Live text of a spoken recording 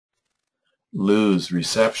lose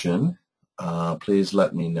reception, please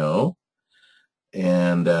let me know.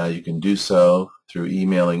 And you can do so through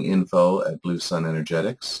emailing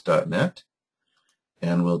info@bluesunenergetics.net,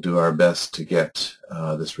 and we'll do our best to get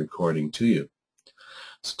this recording to you.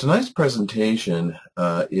 So tonight's presentation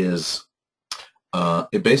is a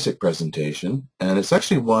basic presentation, and it's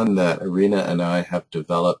actually one that Irina and I have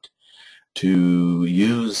developed to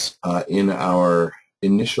use in our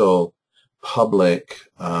initial public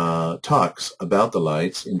talks about the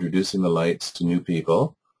lights, introducing the lights to new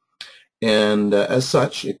people. And as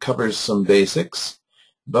such, it covers some basics,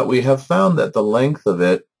 but we have found that the length of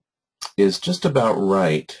it is just about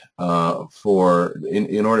right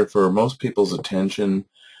in order for most people's attention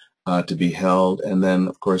to be held, and then,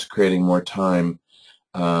 of course, creating more time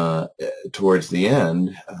towards the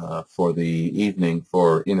end for the evening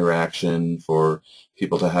for interaction, for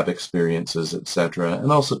people to have experiences, etc.,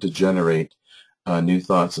 and also to generate new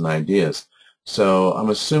thoughts and ideas. So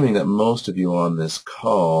I'm assuming that most of you on this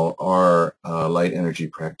call are light energy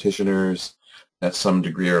practitioners at some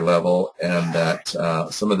degree or level, and that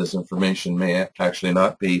some of this information may actually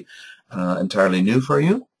not be entirely new for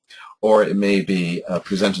you, or it may be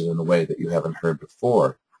presented in a way that you haven't heard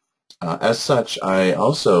before. As such, I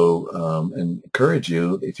also encourage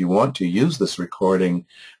you, if you want to use this recording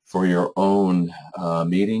for your own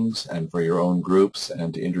meetings and for your own groups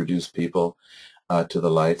and to introduce people to the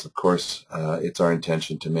lights, of course, it's our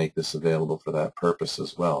intention to make this available for that purpose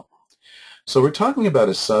as well. So we're talking about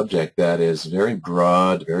a subject that is very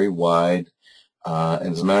broad, very wide,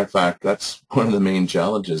 and as a matter of fact, that's one of the main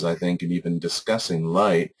challenges, I think, in even discussing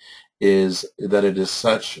light, is that it is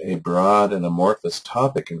such a broad and amorphous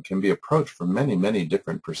topic and can be approached from many, many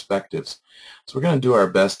different perspectives. So we're going to do our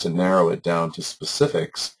best to narrow it down to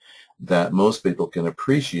specifics that most people can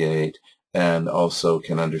appreciate and also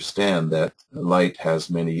can understand that light has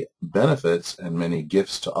many benefits and many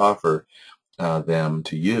gifts to offer them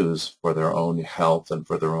to use for their own health and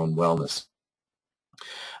for their own wellness.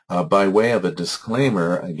 By way of a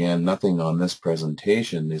disclaimer, again, nothing on this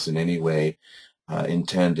presentation is in any way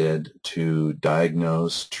intended to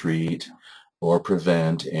diagnose, treat, or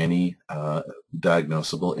prevent any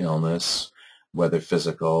diagnosable illness, whether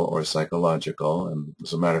physical or psychological. And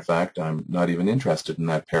as a matter of fact, I'm not even interested in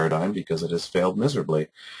that paradigm because it has failed miserably.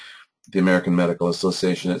 The American Medical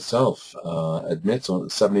Association itself admits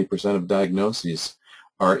 70% of diagnoses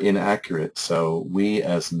are inaccurate. So we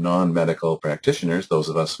as non-medical practitioners, those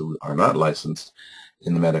of us who are not licensed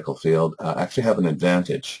in the medical field, actually have an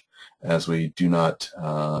advantage, as we do not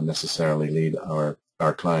necessarily lead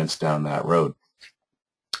our clients down that road.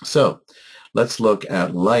 So let's look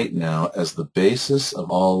at light now as the basis of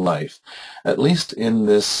all life, at least in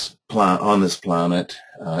this on this planet,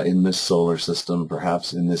 in this solar system,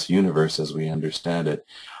 perhaps in this universe as we understand it.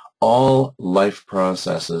 All life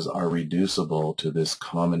processes are reducible to this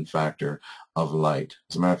common factor of light.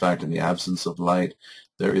 As a matter of fact, in the absence of light,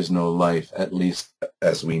 there is no life, at least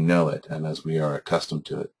as we know it and as we are accustomed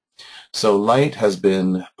to it. So light has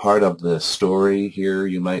been part of the story here,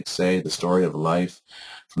 you might say, the story of life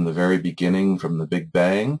from the very beginning, from the Big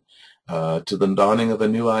Bang, to the dawning of a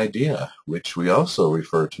new idea, which we also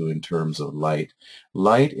refer to in terms of light.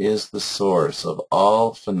 Light is the source of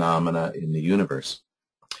all phenomena in the universe.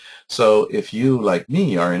 So if you, like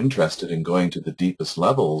me, are interested in going to the deepest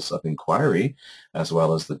levels of inquiry, as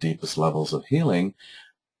well as the deepest levels of healing,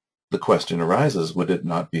 the question arises, would it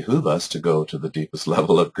not behoove us to go to the deepest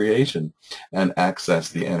level of creation and access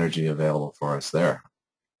the energy available for us there?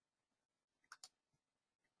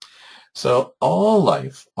 So all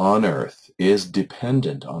life on Earth is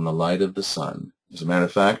dependent on the light of the sun. As a matter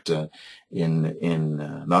of fact,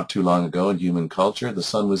 not too long ago in human culture, the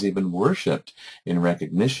sun was even worshipped in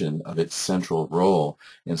recognition of its central role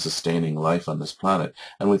in sustaining life on this planet.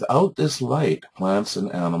 And without this light, plants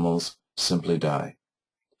and animals simply die.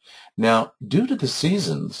 Now, due to the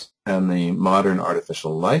seasons and the modern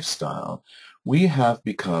artificial lifestyle, we have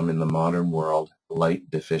become in the modern world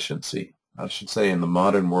light deficiency. I should say in the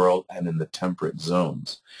modern world and in the temperate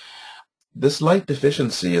zones. This light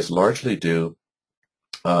deficiency is largely due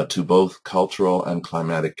to both cultural and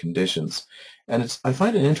climatic conditions. And I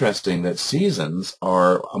find it interesting that seasons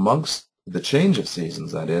are amongst, the change of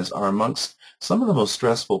seasons, that is, are amongst some of the most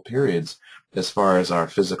stressful periods as far as our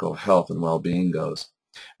physical health and well-being goes.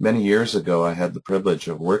 Many years ago, I had the privilege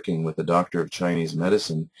of working with a doctor of Chinese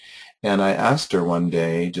medicine, and I asked her one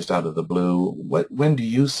day, just out of the blue, when do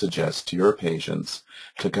you suggest to your patients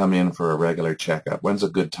to come in for a regular checkup? When's a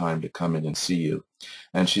good time to come in and see you?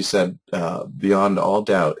 And she said, beyond all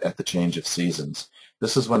doubt, at the change of seasons,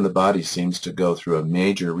 This is when the body seems to go through a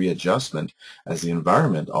major readjustment as the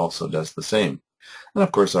environment also does the same. And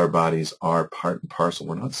of course, our bodies are part and parcel.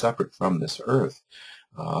 We're not separate from this earth.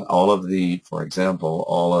 For example,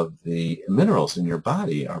 all of the minerals in your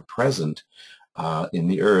body are present in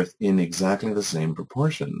the earth in exactly the same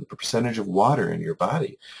proportion. The percentage of water in your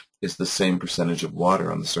body is the same percentage of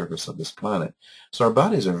water on the surface of this planet. So our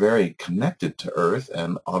bodies are very connected to earth,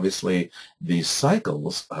 and obviously these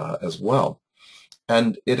cycles as well.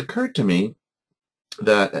 And it occurred to me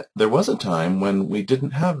that there was a time when we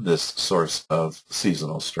didn't have this source of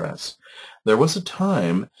seasonal stress. There was a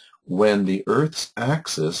time when the Earth's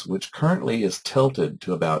axis, which currently is tilted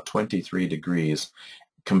to about 23 degrees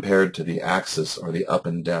compared to the axis or the up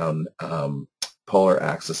and down polar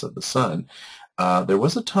axis of the sun, there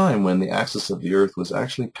was a time when the axis of the Earth was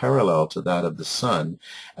actually parallel to that of the sun,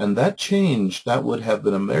 and that change, that would have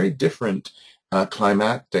been a very different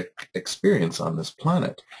climatic experience on this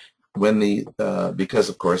planet. Because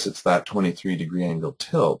of course it's that 23-degree angle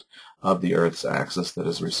tilt of the Earth's axis that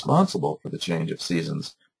is responsible for the change of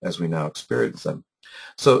seasons as we now experience them.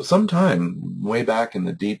 So sometime way back in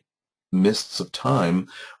the deep mists of time,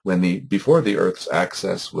 before the Earth's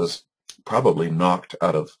axis was probably knocked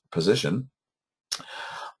out of position,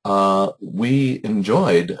 we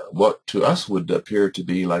enjoyed what to us would appear to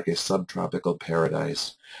be like a subtropical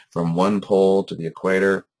paradise. From one pole to the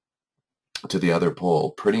equator to the other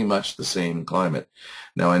pole, pretty much the same climate.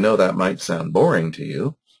 Now I know that might sound boring to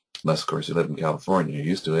you, unless of course you live in California, you're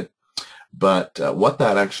used to it, but what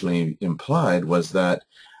that actually implied was that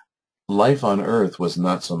life on Earth was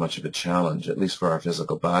not so much of a challenge, at least for our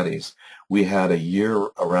physical bodies. We had a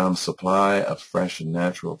year-round supply of fresh and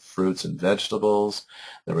natural fruits and vegetables.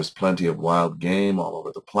 There was plenty of wild game all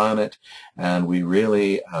over the planet, and we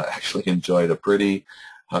really actually enjoyed a pretty,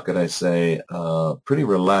 how could I say, pretty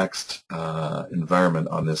relaxed environment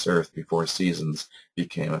on this Earth before seasons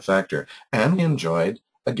became a factor. And we enjoyed,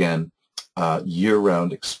 again,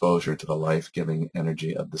 year-round exposure to the life-giving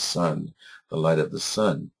energy of the sun, the light of the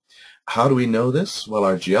sun. How do we know this? Well,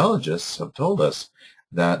 our geologists have told us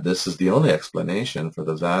that this is the only explanation for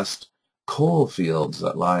the vast coal fields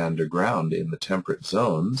that lie underground in the temperate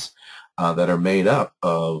zones that are made up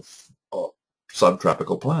of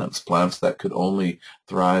subtropical plants that could only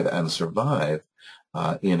thrive and survive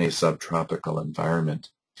in a subtropical environment.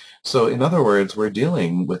 So in other words, we're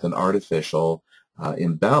dealing with an artificial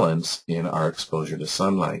imbalance in our exposure to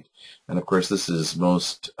sunlight. And of course, this is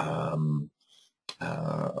most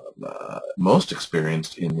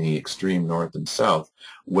experienced in the extreme north and south,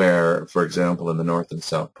 where, for example, in the north and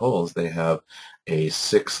south poles, they have a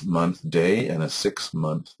 6-month day and a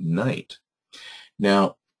 6-month night.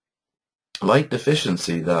 Now, light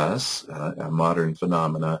deficiency, thus, a modern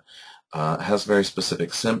phenomena, has very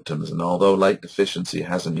specific symptoms, and although light deficiency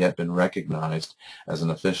hasn't yet been recognized as an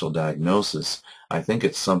official diagnosis, I think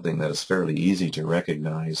it's something that is fairly easy to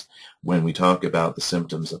recognize when we talk about the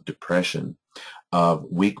symptoms of depression, of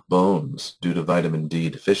weak bones due to vitamin D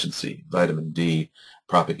deficiency. Vitamin D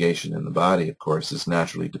propagation in the body, of course, is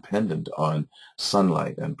naturally dependent on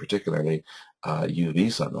sunlight, and particularly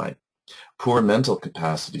UV sunlight. Poor mental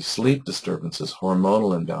capacity, sleep disturbances,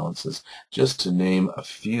 hormonal imbalances, just to name a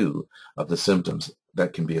few of the symptoms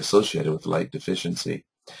that can be associated with light deficiency.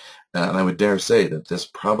 And I would dare say that this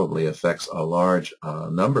probably affects a large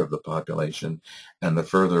number of the population, and the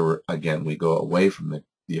further, again, we go away from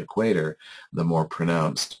the equator, the more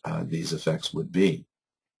pronounced these effects would be.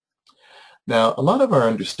 Now, a lot of our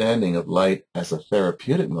understanding of light as a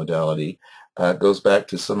therapeutic modality goes back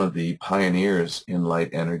to some of the pioneers in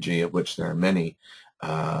light energy, of which there are many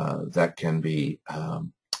that can be,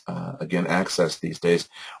 again, accessed these days.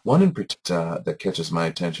 One in particular that catches my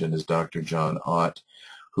attention is Dr. John Ott,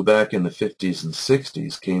 who back in the 50s and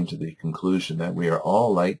 60s came to the conclusion that we are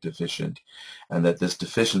all light deficient, and that this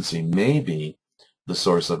deficiency may be the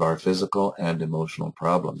source of our physical and emotional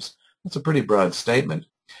problems. That's a pretty broad statement,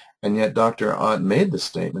 and yet Dr. Ott made this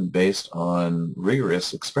statement based on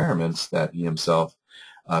rigorous experiments that he himself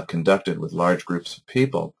conducted with large groups of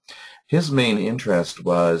people. His main interest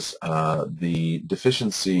was the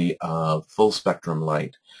deficiency of full spectrum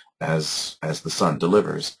light as the sun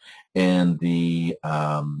delivers, and the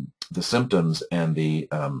symptoms and the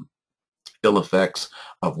ill effects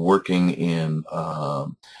of working in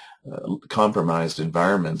compromised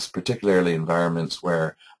environments, particularly environments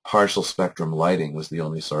where partial spectrum lighting was the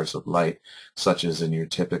only source of light, such as in your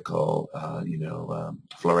typical,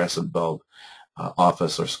 fluorescent bulb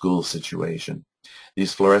office or school situation.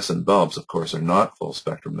 These fluorescent bulbs, of course, are not full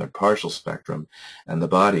spectrum, they're partial spectrum, and the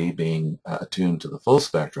body, being attuned to the full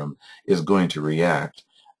spectrum, is going to react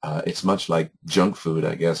It's much like junk food,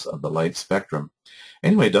 I guess, of the light spectrum.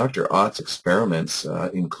 Anyway, Dr. Ott's experiments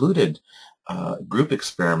included group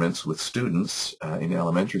experiments with students in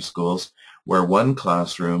elementary schools where one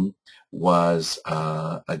classroom was,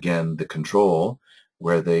 again, the control,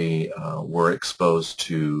 where they were exposed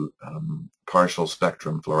to partial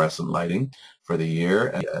spectrum fluorescent lighting for the year.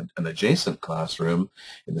 And an adjacent classroom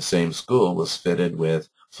in the same school was fitted with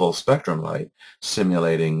full spectrum light,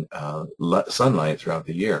 simulating sunlight throughout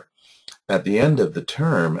the year. At the end of the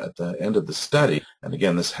term, at the end of the study, and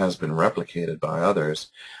again this has been replicated by others,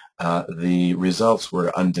 the results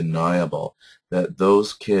were undeniable that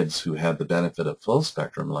those kids who had the benefit of full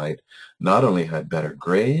spectrum light not only had better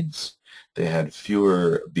grades, they had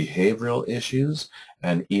fewer behavioral issues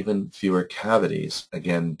and even fewer cavities,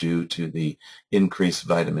 again due to the increased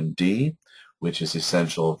vitamin D, which is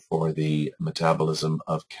essential for the metabolism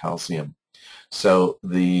of calcium. So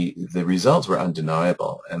the results were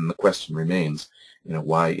undeniable, and the question remains,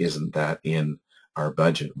 why isn't that in our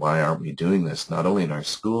budget? Why aren't we doing this, not only in our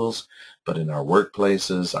schools, but in our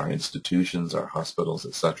workplaces, our institutions, our hospitals,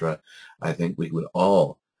 etc.? I think we would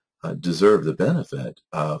all deserve the benefit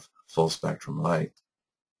of full spectrum light.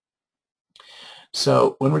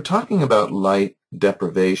 So when we're talking about light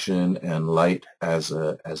deprivation and light as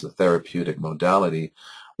a therapeutic modality,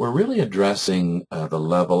 we're really addressing the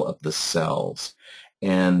level of the cells.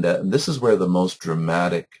 And this is where the most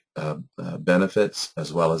dramatic benefits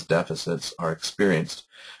as well as deficits are experienced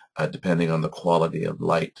depending on the quality of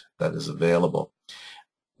light that is available.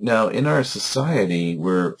 Now, in our society,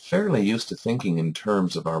 we're fairly used to thinking in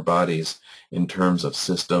terms of our bodies, in terms of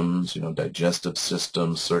systems, digestive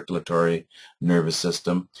system, circulatory, nervous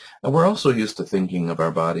system. And we're also used to thinking of our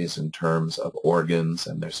bodies in terms of organs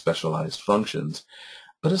and their specialized functions.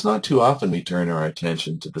 But it's not too often we turn our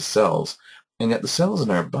attention to the cells. And yet the cells in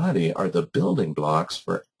our body are the building blocks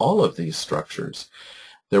for all of these structures.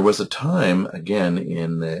 There was a time, again,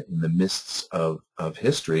 in the mists of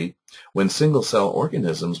history when single-cell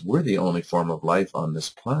organisms were the only form of life on this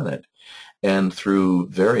planet. And through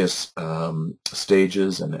various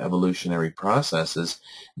stages and evolutionary processes,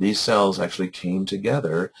 these cells actually came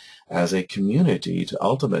together as a community to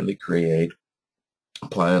ultimately create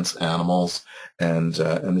plants, animals, and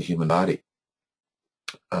the human body.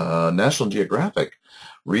 National Geographic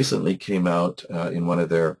recently came out in one of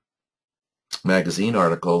their magazine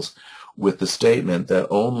articles with the statement that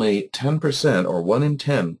only 10% or 1 in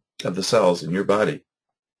 10 of the cells in your body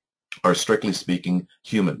are, strictly speaking,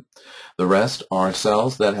 human. The rest are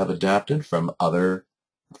cells that have adapted from other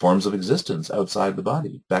forms of existence outside the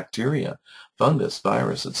body, bacteria, fungus,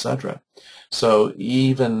 virus, etc. So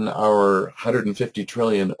even our 150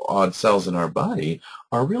 trillion odd cells in our body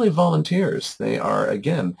are really volunteers. They are,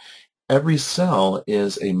 again, every cell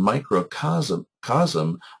is a microcosm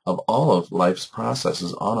of all of life's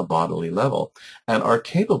processes on a bodily level and are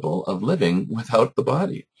capable of living without the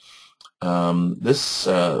body. This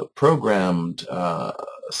programmed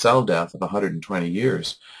cell death of 120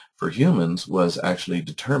 years for humans was actually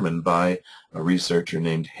determined by a researcher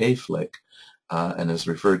named Hayflick and is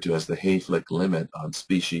referred to as the Hayflick limit on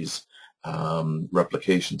species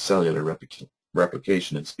replication, cellular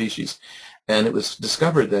replication in species. And it was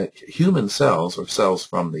discovered that human cells, or cells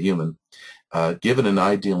from the human, given an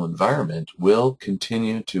ideal environment, will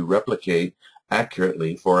continue to replicate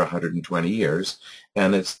accurately for 120 years.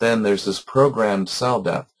 And it's then there's this programmed cell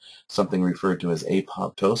death, something referred to as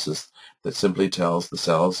apoptosis, that simply tells the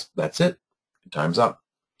cells, that's it, time's up.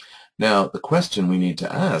 Now, the question we need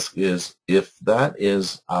to ask is, if that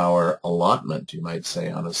is our allotment, you might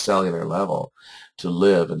say, on a cellular level, to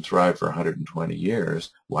live and thrive for 120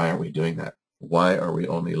 years, why aren't we doing that? Why are we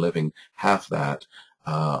only living half that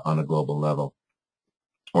on a global level,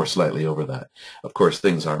 or slightly over that? Of course,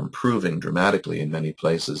 things are improving dramatically in many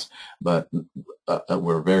places, but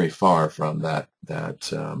we're very far from the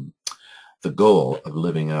goal of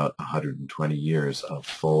living out 120 years of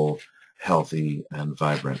full, healthy, and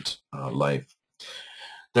vibrant life.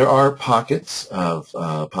 There are pockets of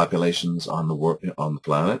populations on the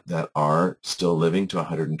planet that are still living to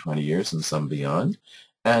 120 years and some beyond,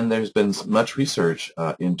 and there's been much research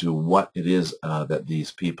into what it is that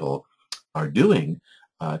these people are doing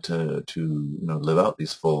to live out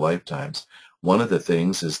these full lifetimes. One of the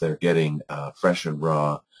things is they're getting fresh and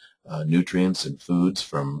raw nutrients and foods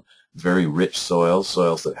from very rich soils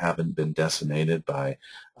that haven't been decimated by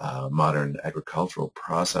modern agricultural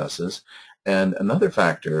processes. And another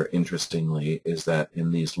factor, interestingly, is that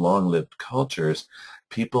in these long-lived cultures,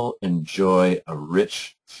 people enjoy a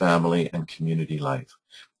rich family and community life.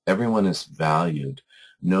 Everyone is valued.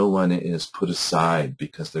 No one is put aside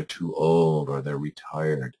because they're too old or they're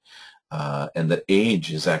retired. And that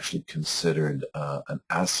age is actually considered an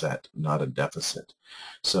asset, not a deficit.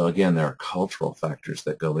 So again, there are cultural factors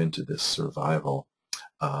that go into this survival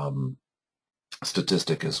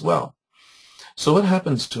statistic as well. So what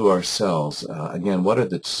happens to our cells? Again, what are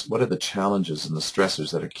the challenges and the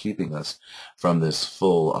stressors that are keeping us from this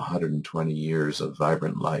full 120 years of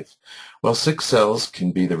vibrant life? Well, sick cells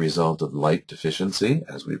can be the result of light deficiency,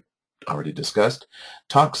 as we've already discussed,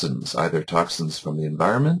 toxins, either toxins from the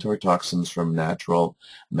environment or toxins from natural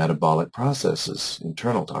metabolic processes,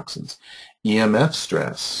 internal toxins. EMF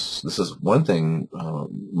stress, this is one thing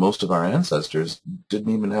most of our ancestors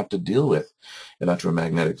didn't even have to deal with,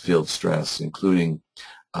 electromagnetic field stress, including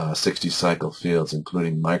 60 cycle fields,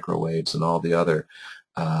 including microwaves and all the other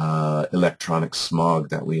electronic smog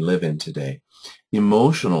that we live in today.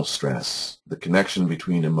 Emotional stress, the connection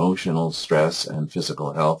between emotional stress and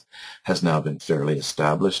physical health has now been fairly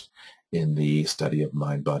established in the study of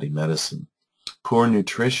mind-body medicine. Poor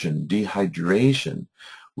nutrition, dehydration,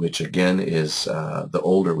 which again is the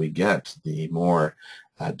older we get, the more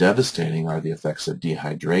devastating are the effects of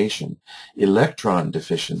dehydration. Electron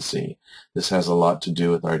deficiency, this has a lot to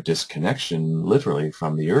do with our disconnection literally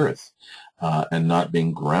from the earth and not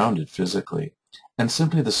being grounded physically, and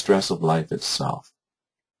simply the stress of life itself.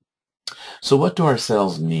 So what do our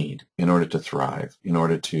cells need in order to thrive, in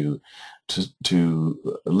order to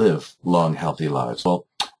live long, healthy lives? Well,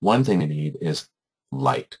 one thing they need is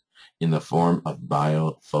light in the form of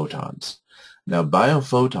biophotons. Now,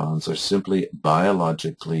 biophotons are simply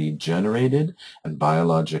biologically generated and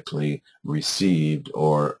biologically received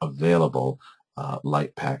or available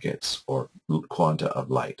light packets or quanta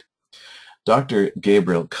of light. Dr.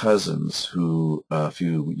 Gabriel Cousens, who a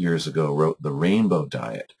few years ago wrote The Rainbow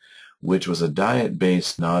Diet, which was a diet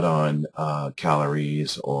based not on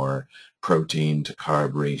calories or protein to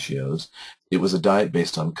carb ratios. It was a diet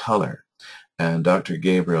based on color. And Dr.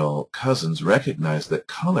 Gabriel Cousens recognized that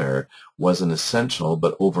color was an essential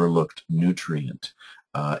but overlooked nutrient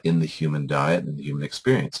in the human diet and the human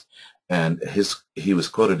experience. And he was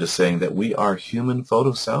quoted as saying that we are human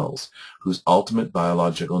photocells whose ultimate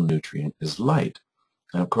biological nutrient is light.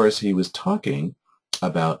 And of course, he was talking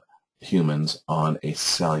about humans on a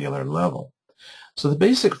cellular level. So the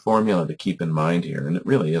basic formula to keep in mind here, and it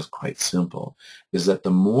really is quite simple, is that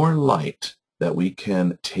the more light that we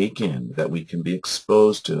can take in, that we can be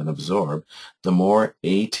exposed to and absorb, the more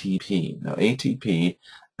ATP. Now ATP,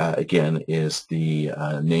 again, is the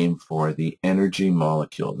name for the energy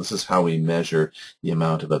molecule. This is how we measure the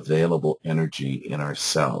amount of available energy in our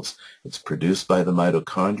cells. It's produced by the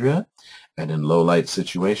mitochondria, and in low light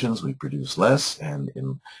situations we produce less, and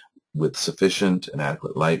with sufficient and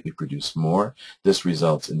adequate light we produce more. This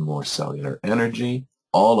results in more cellular energy.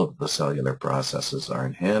 All of the cellular processes are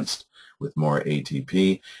enhanced with more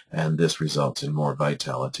ATP, and this results in more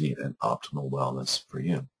vitality and optimal wellness for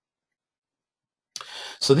you.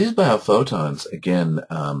 So these biophotons, again,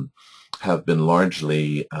 have been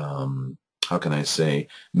largely, how can I say,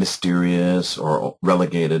 mysterious or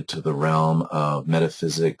relegated to the realm of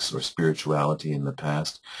metaphysics or spirituality in the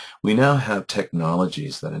past. We now have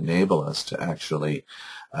technologies that enable us to actually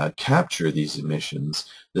capture these emissions.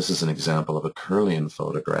 This is an example of a Kirlian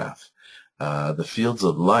photograph. The Fields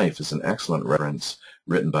of Life is an excellent reference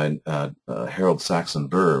written by Harold Saxon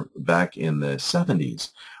Burr back in the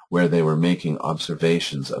 70s, where they were making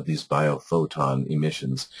observations of these biophoton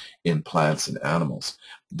emissions in plants and animals,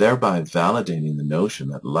 thereby validating the notion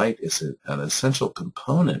that light is an essential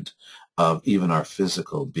component of even our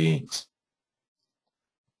physical beings.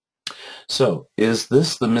 So, is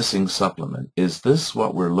this the missing supplement? Is this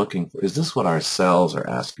what we're looking for? Is this what our cells are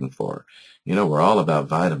asking for? You know, we're all about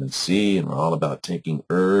vitamin C, and we're all about taking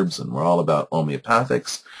herbs, and we're all about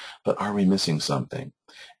homeopathics, but are we missing something?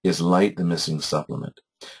 Is light the missing supplement?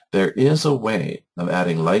 There is a way of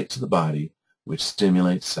adding light to the body which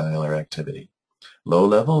stimulates cellular activity.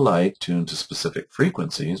 Low-level light tuned to specific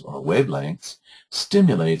frequencies or wavelengths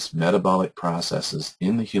stimulates metabolic processes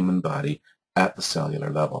in the human body at the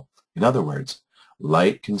cellular level. In other words,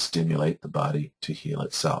 light can stimulate the body to heal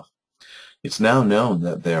itself. It's now known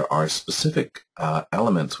that there are specific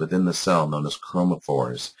elements within the cell known as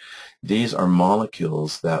chromophores. These are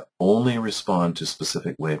molecules that only respond to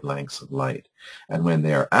specific wavelengths of light. And when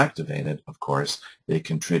they are activated, of course, they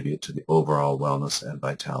contribute to the overall wellness and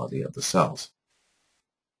vitality of the cells.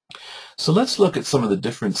 So let's look at some of the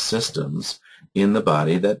different systems in the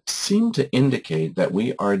body that seem to indicate that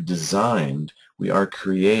we are designed, we are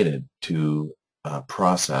created to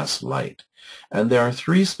process light. And there are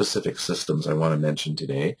three specific systems I want to mention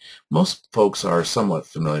today. Most folks are somewhat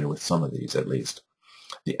familiar with some of these, at least.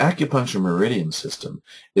 The acupuncture meridian system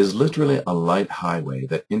is literally a light highway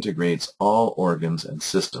that integrates all organs and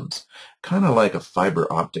systems, kind of like a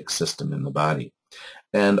fiber optic system in the body.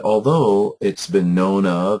 And although it's been known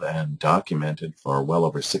of and documented for well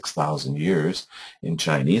over 6,000 years in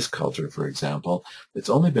Chinese culture, for example, it's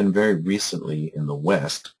only been very recently in the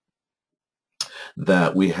West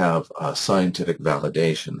that we have a scientific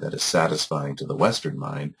validation that is satisfying to the Western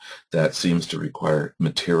mind that seems to require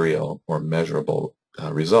material or measurable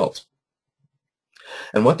results.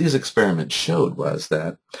 And what these experiments showed was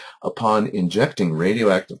that upon injecting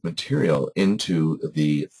radioactive material into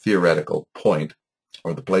the theoretical point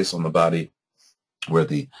or the place on the body where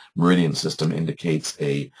the meridian system indicates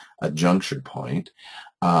a juncture point,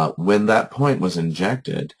 when that point was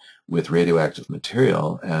injected with radioactive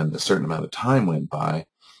material and a certain amount of time went by,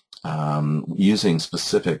 using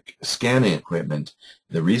specific scanning equipment,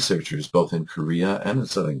 the researchers both in Korea and in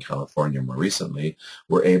Southern California more recently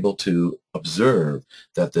were able to observe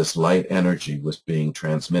that this light energy was being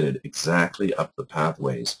transmitted exactly up the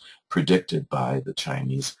pathways predicted by the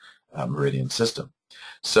Chinese meridian system.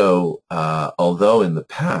 So although in the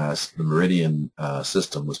past the meridian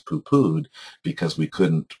system was poo-pooed because we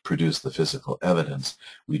couldn't produce the physical evidence,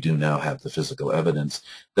 we do now have the physical evidence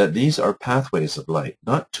that these are pathways of light,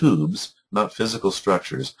 not tubes, not physical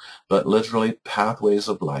structures, but literally pathways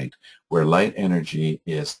of light where light energy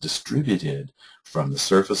is distributed from the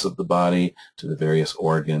surface of the body to the various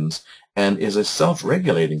organs and is a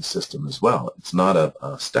self-regulating system as well. It's not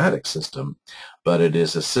a static system, but it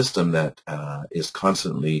is a system that is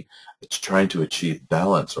constantly trying to achieve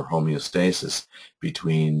balance or homeostasis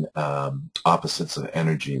between opposites of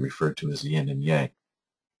energy referred to as yin and yang.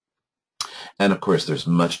 And of course, there's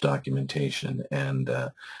much documentation and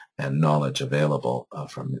knowledge available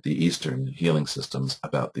from the Eastern healing systems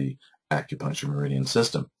about the acupuncture meridian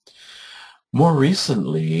system. More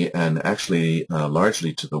recently, and actually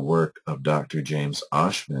largely to the work of Dr. James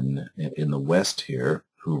Oshman in the West here,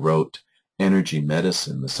 who wrote Energy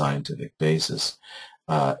Medicine, the Scientific Basis,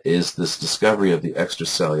 is this discovery of the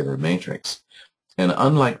extracellular matrix. And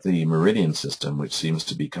unlike the meridian system, which seems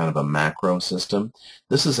to be kind of a macro system,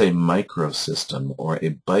 this is a micro system or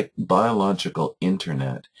a biological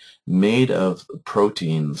internet made of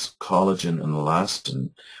proteins, collagen and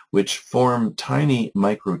elastin, which form tiny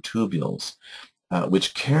microtubules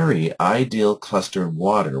which carry ideal clustered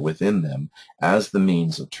water within them as the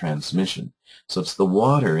means of transmission. So it's the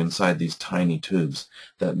water inside these tiny tubes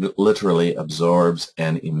that literally absorbs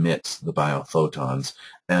and emits the biophotons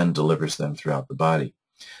and delivers them throughout the body.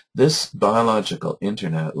 This biological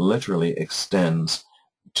internet literally extends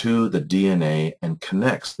to the DNA and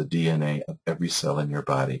connects the DNA of every cell in your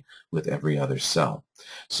body with every other cell.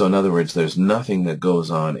 So in other words, there's nothing that goes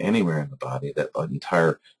on anywhere in the body that the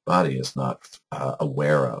entire body is not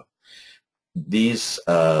aware of. These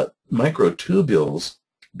microtubules,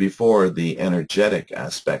 before the energetic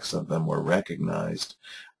aspects of them were recognized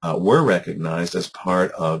as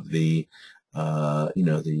part of the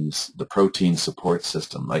the protein support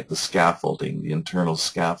system, like the scaffolding, the internal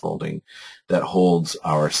scaffolding that holds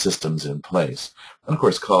our systems in place. And of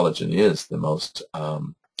course, collagen is the most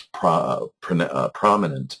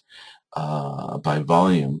prominent by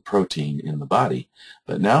volume protein in the body.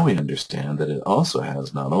 But now we understand that it also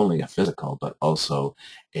has not only a physical, but also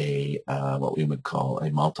a what we would call a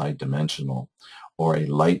multidimensional or a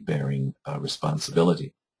light-bearing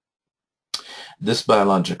responsibility. This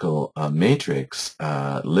biological matrix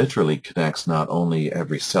literally connects not only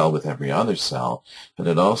every cell with every other cell, but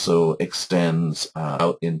it also extends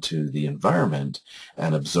out into the environment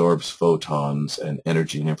and absorbs photons and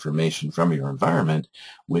energy and information from your environment,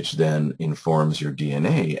 which then informs your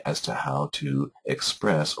DNA as to how to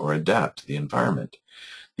express or adapt to the environment.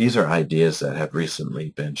 These are ideas that have recently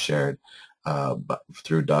been shared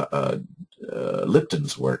through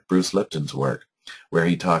Lipton's work, Bruce Lipton's work, where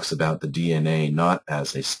he talks about the DNA not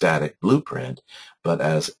as a static blueprint, but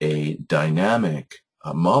as a dynamic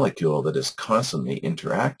molecule that is constantly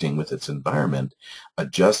interacting with its environment,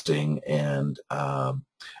 adjusting and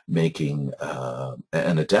making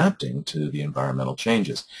and adapting to the environmental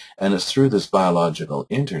changes. And it's through this biological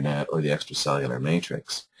internet or the extracellular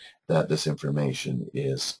matrix that this information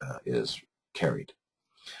is carried.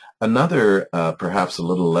 Another, perhaps a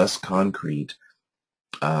little less concrete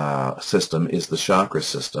system is the chakra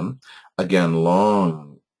system. Again,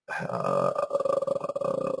 long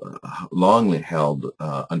held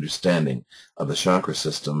understanding of the chakra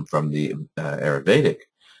system from the Ayurvedic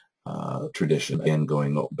tradition, again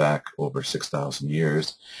going back over 6,000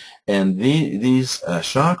 years. And these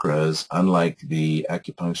chakras, unlike the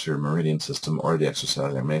acupuncture meridian system or the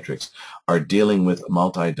extracellular matrix, are dealing with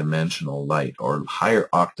multidimensional light or higher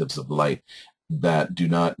octaves of light that do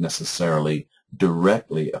not necessarily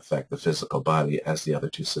directly affect the physical body as the other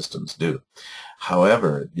two systems do.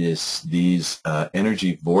 However, these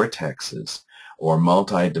energy vortexes or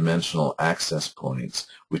multidimensional access points,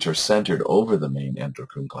 which are centered over the main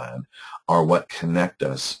endocrine gland, are what connect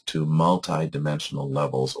us to multidimensional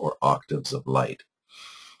levels or octaves of light.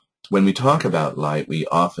 When we talk about light, we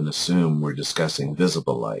often assume we're discussing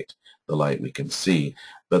visible light, the light we can see,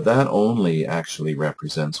 but that only actually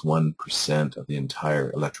represents 1% of the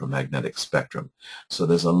entire electromagnetic spectrum. So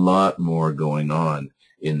there's a lot more going on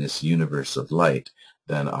in this universe of light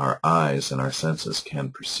than our eyes and our senses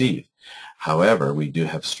can perceive. However, we do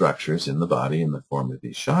have structures in the body in the form of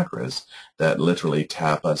these chakras that literally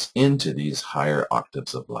tap us into these higher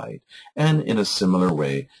octaves of light and in a similar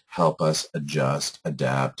way help us adjust,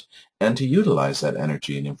 adapt, and to utilize that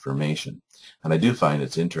energy and information. And I do find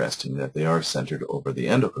it's interesting that they are centered over the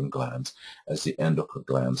endocrine glands, as the endocrine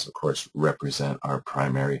glands, of course, represent our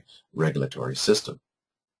primary regulatory system.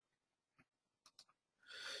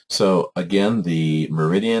 So again, the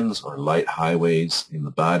meridians or light highways in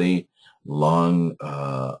the body, long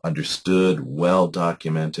understood, well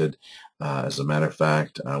documented. As a matter of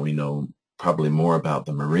fact, we know probably more about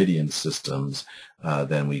the meridian systems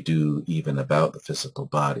than we do even about the physical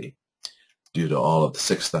body, due to all of the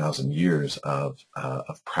 6,000 years of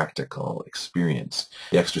practical experience.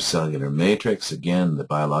 The extracellular matrix, again, the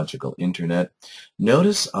biological internet.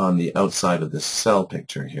 Notice on the outside of this cell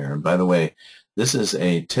picture here, and by the way, this is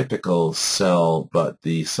a typical cell, but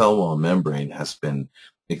the cell wall membrane has been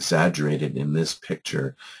exaggerated in this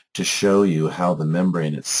picture to show you how the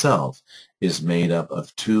membrane itself is made up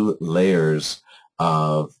of two layers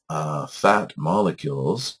of fat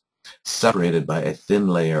molecules separated by a thin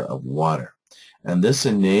layer of water. And this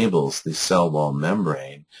enables the cell wall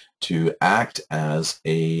membrane to act as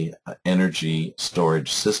a energy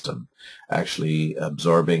storage system, actually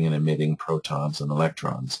absorbing and emitting protons and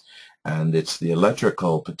electrons. And it's the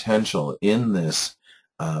electrical potential in this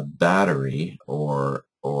battery or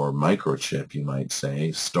microchip, you might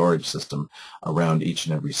say, storage system around each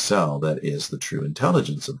and every cell that is the true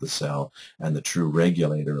intelligence of the cell and the true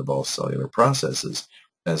regulator of all cellular processes,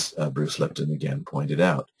 as Bruce Lipton again pointed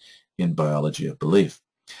out in Biology of Belief.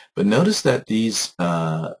 But notice that these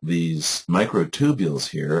microtubules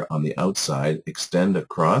here on the outside extend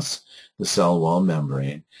across the cell wall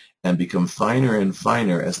membrane and become finer and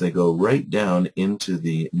finer as they go right down into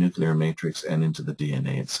the nuclear matrix and into the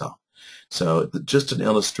DNA itself. So just an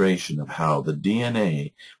illustration of how the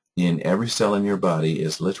DNA in every cell in your body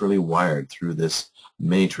is literally wired through this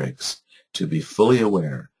matrix to be fully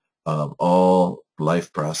aware of all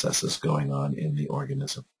life processes going on in the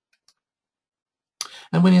organism.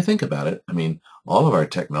 And when you think about it, I mean, all of our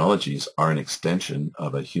technologies are an extension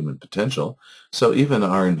of a human potential. So even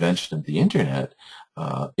our invention of the internet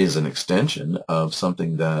is an extension of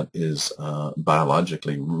something that is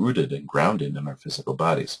biologically rooted and grounded in our physical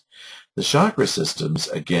bodies. The chakra systems,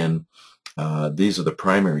 again, these are the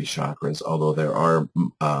primary chakras, although there are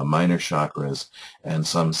minor chakras, and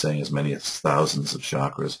some say as many as thousands of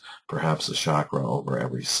chakras, perhaps a chakra over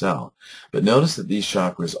every cell. But notice that these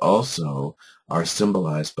chakras also are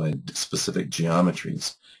symbolized by specific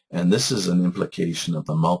geometries, and this is an implication of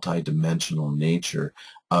the multidimensional nature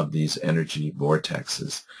of these energy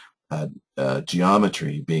vortexes.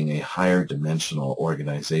 Geometry being a higher dimensional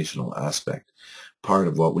organizational aspect, part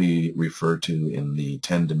of what we refer to in the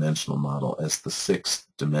 10-dimensional model as the sixth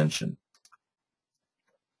dimension.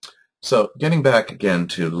 So getting back again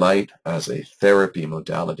to light as a therapy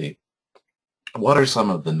modality, what are some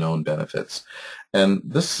of the known benefits? And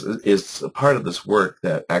this is a part of this work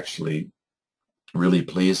that actually really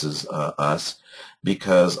pleases us,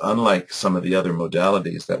 because unlike some of the other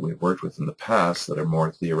modalities that we've worked with in the past that are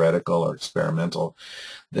more theoretical or experimental,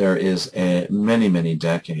 there is many, many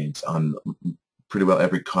decades on pretty well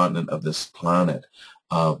every continent of this planet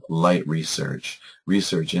of light research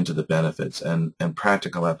into the benefits and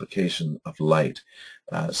practical application of light.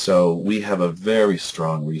 So we have a very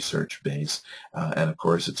strong research base, and of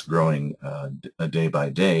course it's growing day by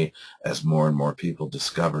day as more and more people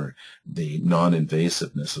discover the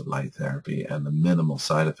non-invasiveness of light therapy and the minimal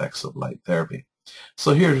side effects of light therapy.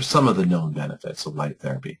 So here are some of the known benefits of light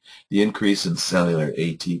therapy. The increase in cellular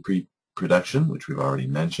ATP production, which we've already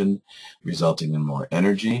mentioned, resulting in more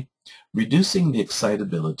energy, reducing the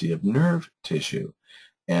excitability of nerve tissue.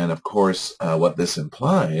 And of course, what this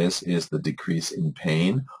implies is the decrease in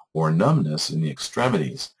pain or numbness in the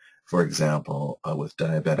extremities, for example, with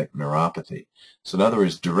diabetic neuropathy. So in other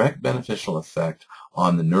words, direct beneficial effect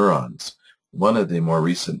on the neurons. One of the more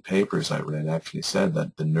recent papers I read actually said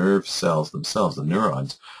that the nerve cells themselves, the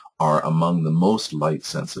neurons, are among the most light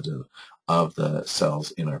sensitive of the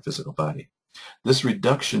cells in our physical body. This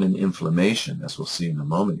reduction in inflammation, as we'll see in a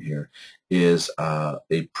moment here, is a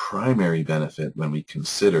primary benefit when we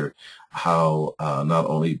consider how not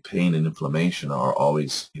only pain and inflammation are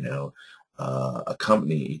always,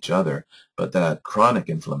 accompany each other, but that chronic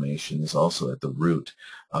inflammation is also at the root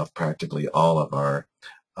of practically all of our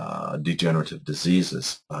degenerative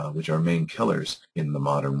diseases, which are main killers in the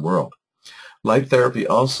modern world. Light therapy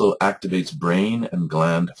also activates brain and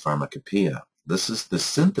gland pharmacopoeia. This is the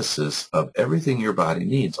synthesis of everything your body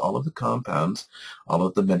needs, all of the compounds, all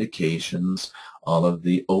of the medications, all of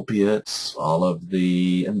the opiates, all of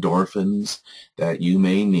the endorphins that you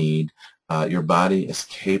may need. Your body is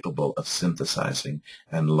capable of synthesizing,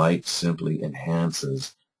 and light simply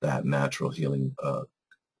enhances that natural healing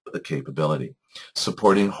capability.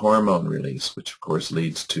 Supporting hormone release, which of course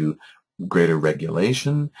leads to greater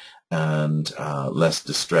regulation and less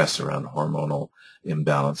distress around hormonal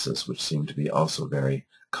imbalances, which seem to be also very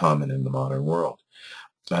common in the modern world.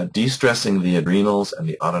 De-stressing the adrenals and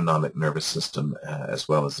the autonomic nervous system as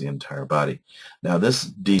well as the entire body. Now this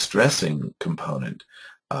de-stressing component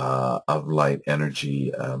of light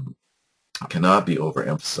energy cannot be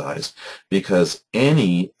overemphasized, because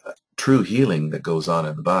any true healing that goes on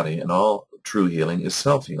in the body, and all true healing is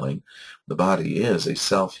self-healing. The body is a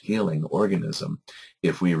self-healing organism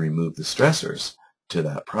if we remove the stressors to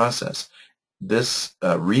that process. This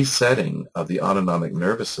resetting of the autonomic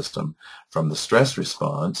nervous system from the stress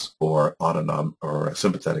response, or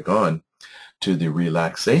sympathetic on, to the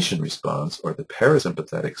relaxation response, or the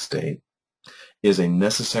parasympathetic state, is a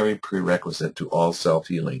necessary prerequisite to all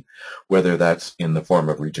self-healing, whether that's in the form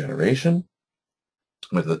of regeneration,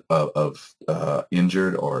 of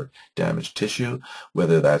injured or damaged tissue,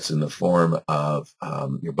 whether that's in the form of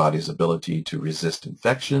your body's ability to resist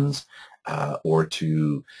infections or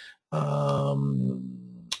to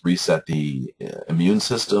reset the immune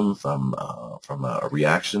system from a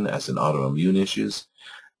reaction, as in autoimmune issues.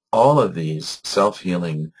 All of these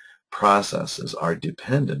self-healing processes are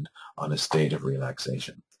dependent on a state of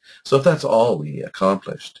relaxation. So if that's all we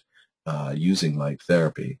accomplished using light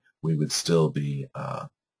therapy, we would still be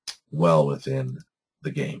well within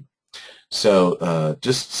the game. So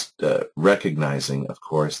just recognizing, of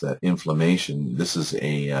course, that inflammation, this is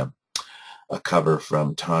a cover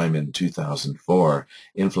from Time in 2004.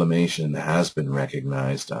 Inflammation has been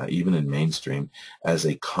recognized, even in mainstream, as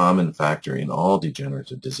a common factor in all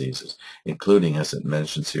degenerative diseases, including, as it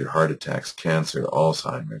mentions here, heart attacks, cancer,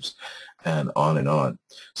 Alzheimer's, and on and on.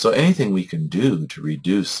 So anything we can do to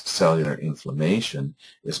reduce cellular inflammation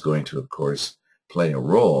is going to, of course, play a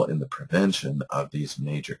role in the prevention of these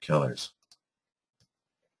major killers.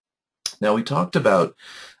 Now, we talked about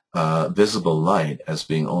visible light as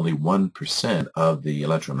being only 1% of the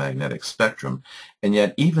electromagnetic spectrum, and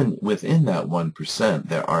yet even within that 1%,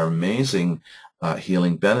 there are amazing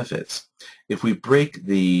healing benefits. If we break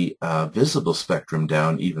the visible spectrum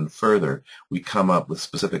down even further, we come up with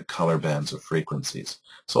specific color bands of frequencies.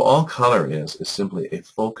 So all color is simply a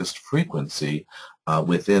focused frequency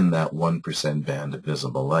within that 1% band of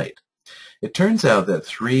visible light. It turns out that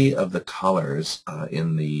 3 of the colors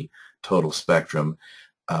in the total spectrum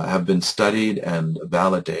have been studied and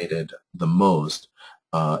validated the most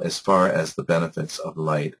as far as the benefits of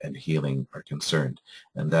light and healing are concerned,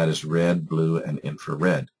 and that is red, blue, and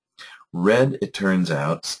infrared. Red, it turns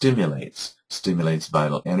out, stimulates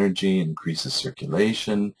vital energy, increases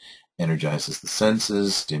circulation, energizes the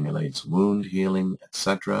senses, stimulates wound healing,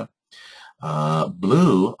 etc.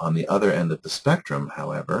 Blue, on the other end of the spectrum,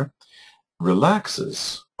 however,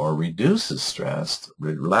 relaxes or reduces stress,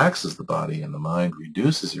 relaxes the body and the mind,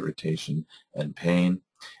 reduces irritation and pain,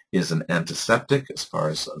 is an antiseptic as far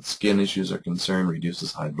as skin issues are concerned,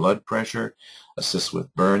 reduces high blood pressure, assists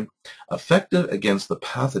with burn, effective against the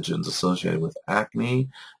pathogens associated with acne,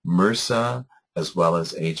 MRSA, as well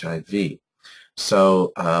as HIV.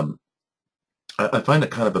 So I find it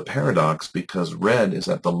kind of a paradox, because red is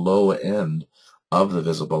at the low end of the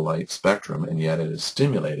visible light spectrum, and yet it is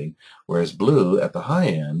stimulating, whereas blue at the high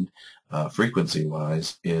end,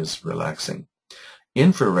 frequency-wise, is relaxing.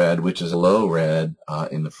 Infrared, which is low red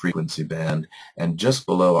in the frequency band and just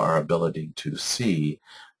below our ability to see,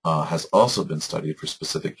 has also been studied for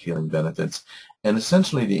specific healing benefits. And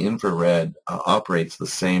essentially the infrared operates the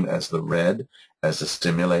same as the red as a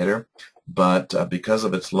stimulator, but because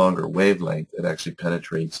of its longer wavelength, it actually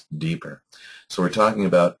penetrates deeper. So we're talking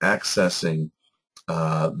about accessing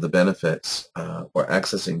the benefits or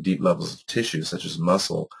accessing deep levels of tissue such as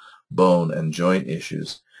muscle, bone, and joint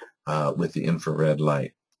issues with the infrared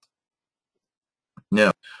light.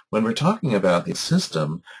 Now, when we're talking about the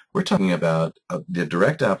system, we're talking about the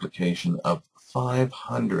direct application of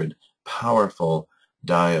 500 powerful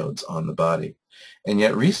diodes on the body. And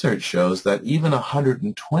yet research shows that even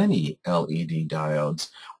 120 LED diodes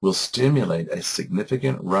will stimulate a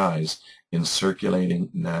significant rise in circulating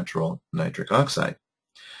natural nitric oxide.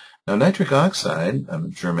 Now, nitric oxide,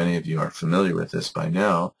 I'm sure many of you are familiar with this by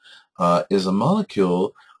now, is a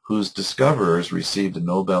molecule whose discoverers received a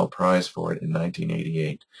Nobel Prize for it in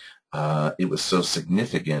 1988. It was so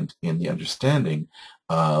significant in the understanding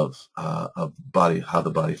of how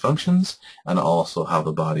the body functions, and also how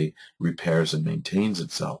the body repairs and maintains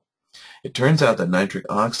itself. It turns out that nitric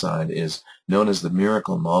oxide is known as the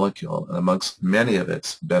miracle molecule, and amongst many of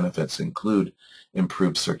its benefits include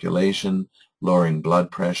improved circulation, lowering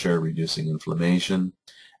blood pressure, reducing inflammation.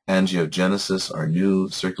 Angiogenesis, our new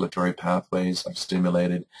circulatory pathways, are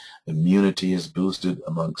stimulated. Immunity is boosted,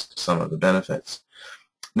 amongst some of the benefits.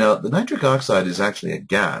 Now, the nitric oxide is actually a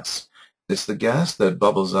gas. It's the gas that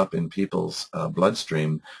bubbles up in people's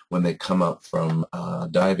bloodstream when they come up from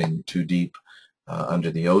diving too deep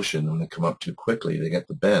under the ocean. When they come up too quickly, they get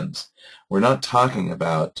the bends. We're not talking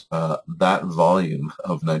about that volume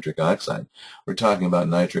of nitric oxide. We're talking about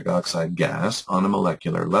nitric oxide gas on a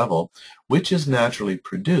molecular level, which is naturally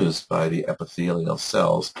produced by the epithelial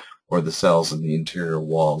cells, or the cells in the interior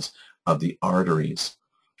walls of the arteries.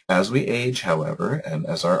 As we age, however, and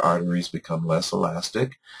as our arteries become less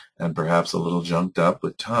elastic and perhaps a little junked up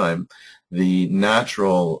with time, the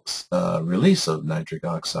natural release of nitric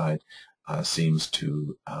oxide seems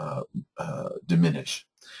to diminish.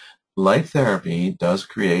 Light therapy does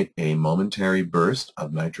create a momentary burst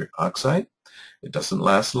of nitric oxide. It doesn't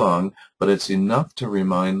last long, but it's enough to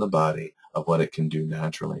remind the body of what it can do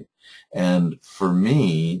naturally. And for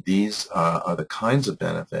me, these are the kinds of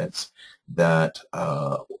benefits that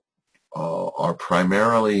are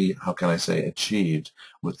primarily, how can I say, achieved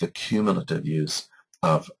with the cumulative use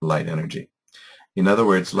of light energy. In other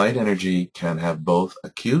words, light energy can have both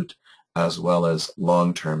acute as well as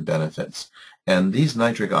long-term benefits. And these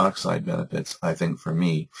nitric oxide benefits, I think for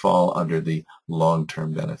me, fall under the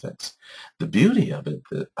long-term benefits. The beauty of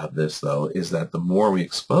this, though, is that the more we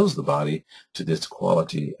expose the body to this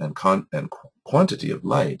quality and quantity of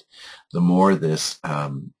light, the more this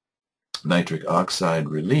nitric oxide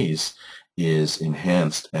release is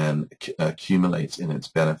enhanced and accumulates in its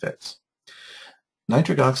benefits.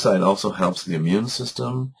 Nitric oxide also helps the immune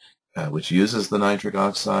system, which uses the nitric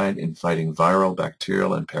oxide in fighting viral,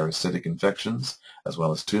 bacterial, and parasitic infections, as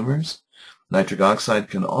well as tumors. Nitric oxide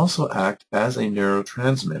can also act as a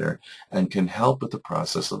neurotransmitter and can help with the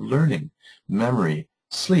process of learning, memory,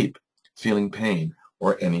 sleep, feeling pain,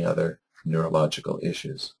 or any other neurological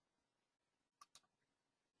issues.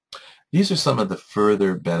 These are some of the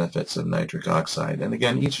further benefits of nitric oxide, and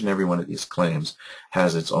again, each and every one of these claims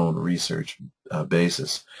has its own research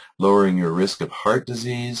basis. Lowering your risk of heart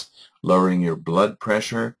disease, lowering your blood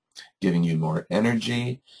pressure, giving you more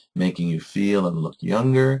energy, making you feel and look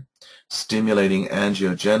younger, stimulating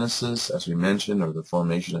angiogenesis, as we mentioned, or the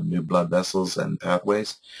formation of new blood vessels and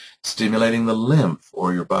pathways, stimulating the lymph,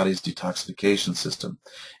 or your body's detoxification system,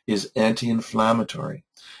 is anti-inflammatory.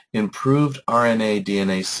 Improved RNA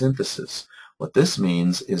DNA synthesis. What this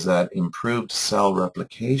means is that improved cell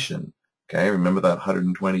replication. Okay, remember that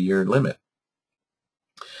 120-year limit.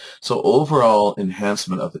 So overall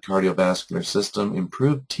enhancement of the cardiovascular system,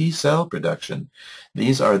 improved T cell production.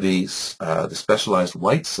 These are the specialized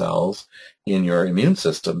white cells in your immune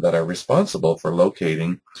system that are responsible for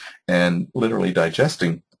locating and literally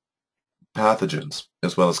digesting pathogens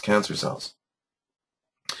as well as cancer cells.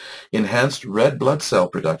 Enhanced red blood cell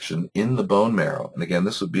production in the bone marrow, and again,